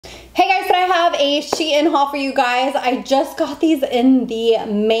a SHEIN haul for you guys. I just got these in the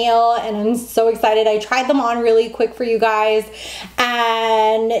mail and I'm so excited. I tried them on really quick for you guys.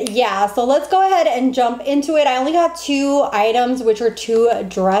 And yeah, so let's go ahead and jump into it. I only got 2 items, which are 2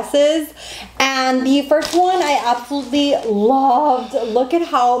 dresses. And the first one I absolutely loved. Look at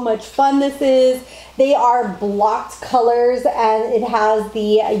how much fun this is. They are blocked colors and it has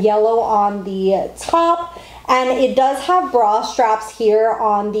the yellow on the top. And it does have bra straps here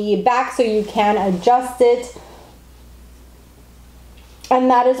on the back so you can adjust it. And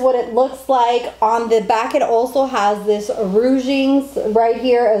that is what it looks like. On the back it also has this ruchings right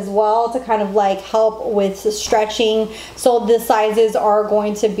here as well to kind of like help with stretching. So the sizes are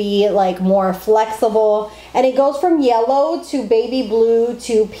going to be like more flexible. And it goes from yellow to baby blue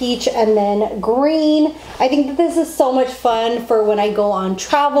to peach and then green. I think that this is so much fun for when I go on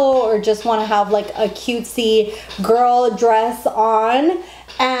travel or just want to have like a cutesy girl dress on.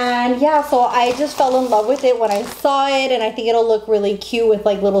 And yeah, so I just fell in love with it when I saw it, and I think it'll look really cute with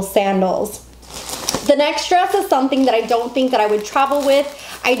like little sandals. The next dress is something that I don't think that I would travel with.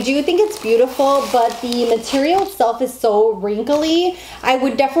 I do think it's beautiful, but the material itself is so wrinkly. I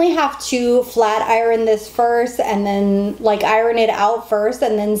would definitely have to flat iron this first and then like iron it out first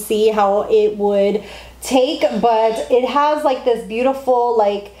and then see how it would take. But it has like this beautiful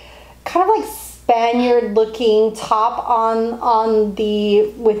like kind of like Spaniard looking top on the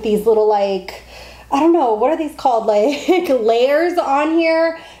with these little like, I don't know, what are these called, like layers on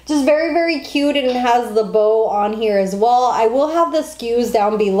here. Just very, very cute, and it has the bow on here as well. I will have the SKUs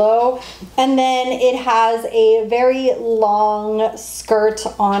down below, and then it has a very long skirt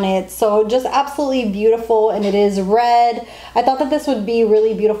on it. So just absolutely beautiful, and it is red. I thought that this would be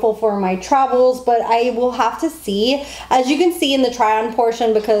really beautiful for my travels, but I will have to see. As you can see in the try-on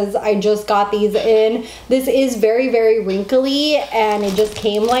portion, because I just got these in, this is very, very wrinkly, and it just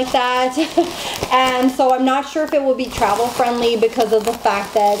came like that. And so I'm not sure if it will be travel friendly because of the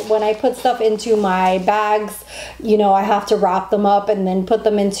fact that when I put stuff into my bags, you know, I have to wrap them up and then put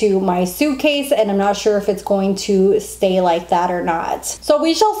them into my suitcase, and I'm not sure if it's going to stay like that or not. So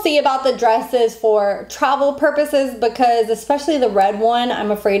we shall see about the dresses for travel purposes, because especially the red one,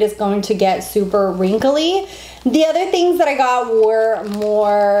 I'm afraid is going to get super wrinkly. The other things that I got were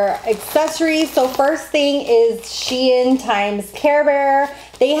more accessories. So first thing is SHEIN times Care Bear.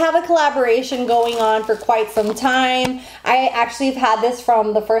 They have a collaboration going on for quite some time. I actually have had this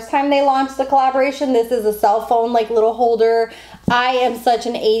from the first time they launched the collaboration. This is a cell phone like little holder. I am such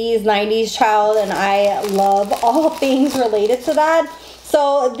an 80s, 90s child, and I love all things related to that.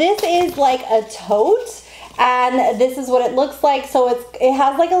 So this is like a tote. And this is what it looks like. So it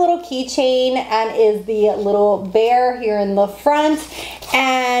has like a little keychain and is the little bear here in the front.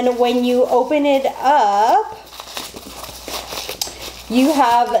 And when you open it up, you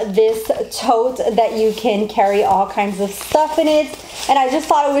have this tote that you can carry all kinds of stuff in it. And I just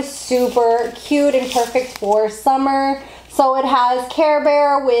thought it was super cute and perfect for summer. So it has Care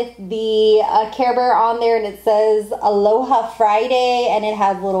Bear with the Care Bear on there, and it says Aloha Friday, and it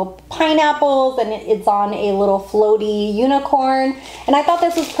has little pineapples, and it's on a little floaty unicorn. And I thought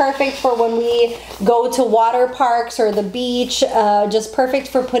this was perfect for when we go to water parks or the beach, just perfect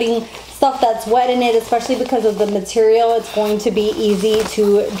for putting stuff that's wet in it, especially because of the material. It's going to be easy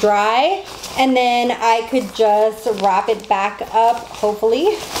to dry. And then I could just wrap it back up,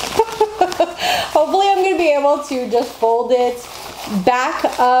 hopefully. Hopefully I'm going to be able to just fold it back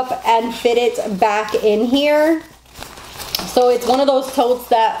up and fit it back in here. So it's one of those totes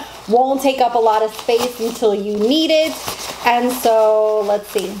that won't take up a lot of space until you need it. And so let's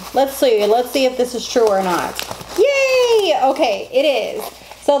see if this is true or not. Yay! Okay, it is.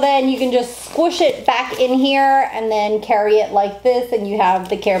 So then you can just squish it back in here and then carry it like this, and you have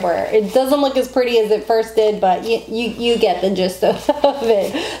the Care Bear. It doesn't look as pretty as it first did, but you get the gist of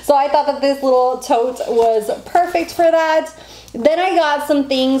it. So I thought that this little tote was perfect for that. Then I got some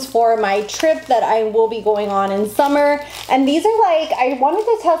things for my trip that I will be going on in summer. And these are like, I wanted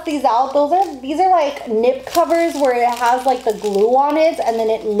to test these out. These are like nip covers where it has like the glue on it and then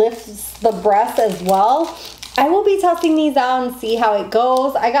it lifts the breast as well. I will be testing these out and see how it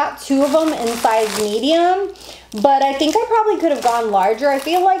goes. I got 2 of them in size medium, but I think I probably could have gone larger. I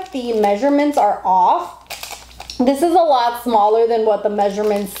feel like the measurements are off. This is a lot smaller than what the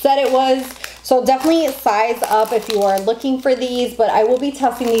measurements said it was. So definitely size up if you are looking for these, but I will be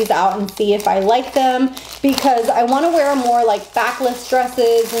testing these out and see if I like them, because I want to wear more like backless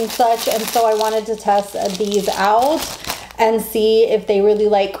dresses and such, and so I wanted to test these out and see if they really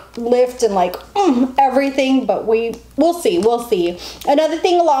like lift and like everything, but we'll see. Another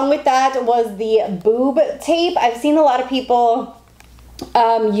thing along with that was the boob tape. I've seen a lot of people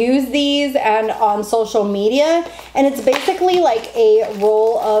use these and on social media, and it's basically like a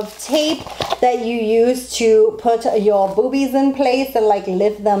roll of tape that you use to put your boobies in place and like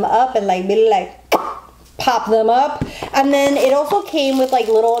lift them up and like really like pop them up. And then it also came with like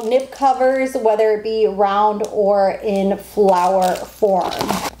little nip covers, whether it be round or in flower form.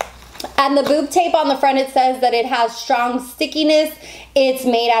 And the boob tape on the front, it says that it has strong stickiness. It's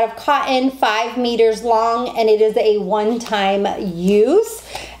made out of cotton, 5 meters long, and it is a one-time use.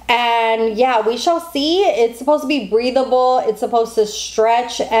 And yeah, we shall see. It's supposed to be breathable. It's supposed to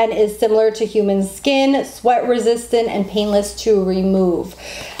stretch and is similar to human skin, sweat resistant and painless to remove.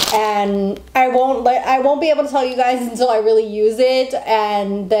 And I won't be able to tell you guys until I really use it,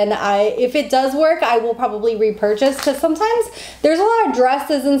 and then if it does work, I will probably repurchase, because sometimes there's a lot of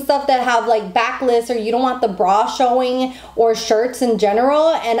dresses and stuff that have like backless, or you don't want the bra showing, or shirts in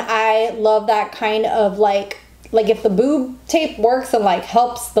general, and I love that kind of like if the boob tape works and like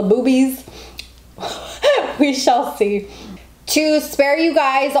helps the boobies, we shall see. To spare you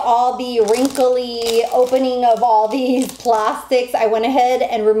guys all the wrinkly opening of all these plastics, I went ahead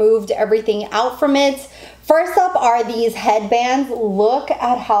and removed everything out from it. First up are these headbands. Look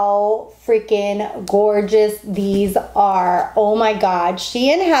at how freaking gorgeous these are. Oh my God.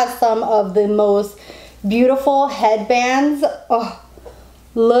 SHEIN has some of the most beautiful headbands. Oh,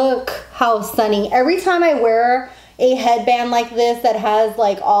 look how stunning. Every time I wear a headband like this that has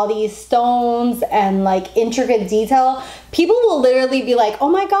like all these stones and like intricate detail, people will literally be like, oh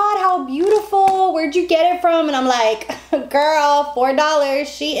my God, how beautiful, where'd you get it from? And I'm like, girl, $4,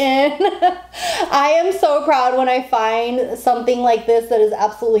 SHEIN. I am so proud when I find something like this that is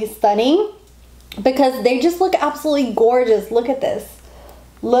absolutely stunning, because they just look absolutely gorgeous. Look at this.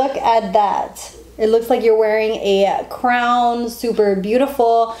 Look at that. It looks like you're wearing a crown, super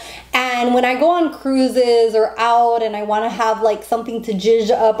beautiful. And when I go on cruises or out and I want to have like something to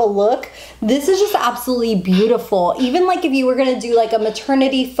zhuzh up a look, this is just absolutely beautiful. Even like if you were going to do like a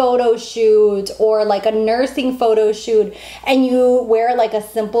maternity photo shoot or like a nursing photo shoot, and you wear like a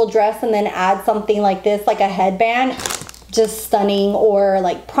simple dress and then add something like this, like a headband, just stunning. Or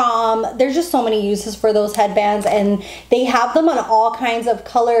like prom, there's just so many uses for those headbands, and they have them on all kinds of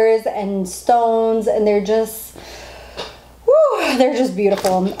colors and stones, and they're just, whew, they're just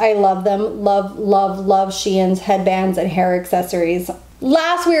beautiful. I love them. Love, love, love SHEIN's headbands and hair accessories.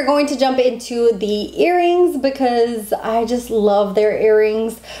 Last, we are going to jump into the earrings, because I just love their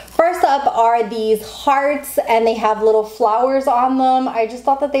earrings. First up are these hearts, and they have little flowers on them. I just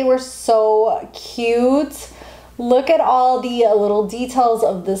thought that they were so cute. Look at all the little details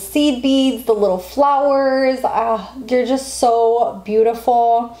of the seed beads, the little flowers. They're just so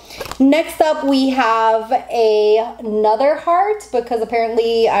beautiful. Next up, we have another heart, because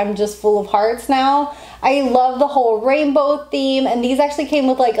apparently I'm just full of hearts now. I love the whole rainbow theme, and these actually came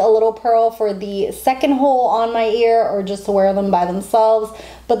with like a little pearl for the second hole on my ear, or just to wear them by themselves.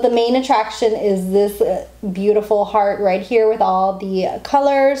 But the main attraction is this beautiful heart right here with all the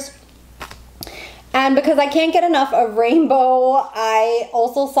colors. And because I can't get enough of rainbow, I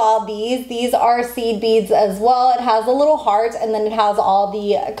also saw these. These are seed beads as well. It has a little heart, and then it has all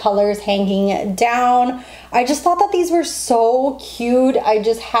the colors hanging down. I just thought that these were so cute. I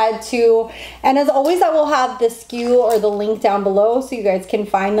just had to. And as always, I will have the SKU or the link down below so you guys can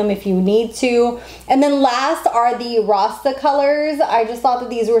find them if you need to. And then last are the Rasta colors. I just thought that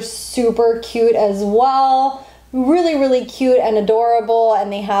these were super cute as well. Really, really cute and adorable.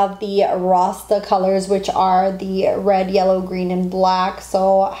 And they have the Rasta colors, which are the red, yellow, green, and black.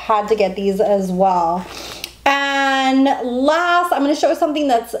 So had to get these as well. And last, I'm going to show something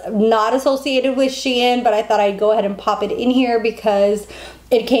that's not associated with SHEIN, but I thought I'd go ahead and pop it in here because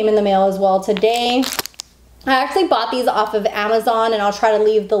it came in the mail as well today. I actually bought these off of Amazon, and I'll try to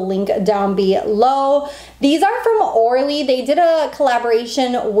leave the link down below. These are from Orly. They did a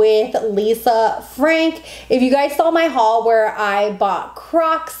collaboration with Lisa Frank. If you guys saw my haul where I bought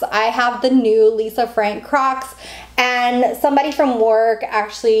Crocs, I have the new Lisa Frank Crocs. And somebody from work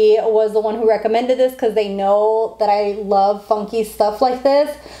actually was the one who recommended this because they know that I love funky stuff like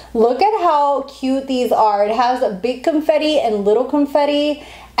this. Look at how cute these are. It has a big confetti and little confetti,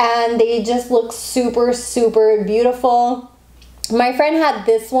 and they just look super, super beautiful. My friend had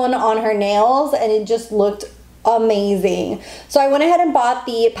this one on her nails, and it just looked amazing. So I went ahead and bought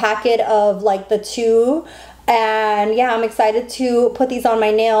the packet of like the 2. And yeah, I'm excited to put these on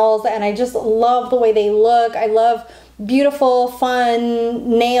my nails, and I just love the way they look. I love beautiful,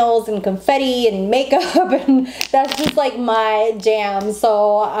 fun nails and confetti and makeup, and that's just like my jam.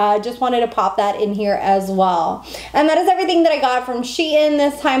 So I just wanted to pop that in here as well. And that is everything that I got from SHEIN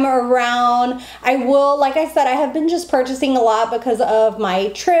this time around. I will, like I said, I have been just purchasing a lot because of my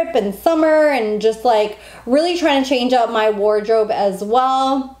trip and summer, and just like really trying to change up my wardrobe as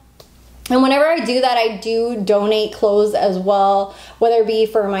well. And whenever I do that, I do donate clothes as well, whether it be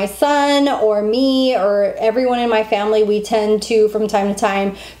for my son or me or everyone in my family. We tend to, from time to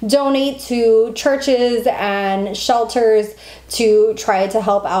time, donate to churches and shelters to try to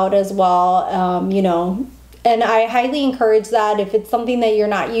help out as well, you know. And I highly encourage that. If it's something that you're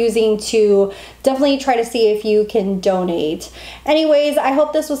not using, to definitely try to see if you can donate. Anyways, I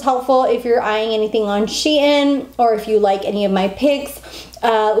hope this was helpful. If you're eyeing anything on SHEIN, or if you like any of my picks,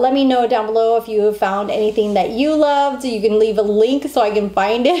 let me know down below if you have found anything that you loved. You can leave a link so I can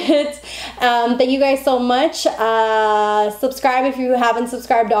find it. Thank you guys so much. Subscribe if you haven't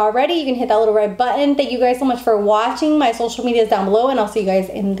subscribed already. You can hit that little red button. Thank you guys so much for watching. My social media is down below, and I'll see you guys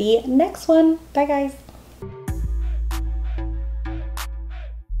in the next one. Bye guys.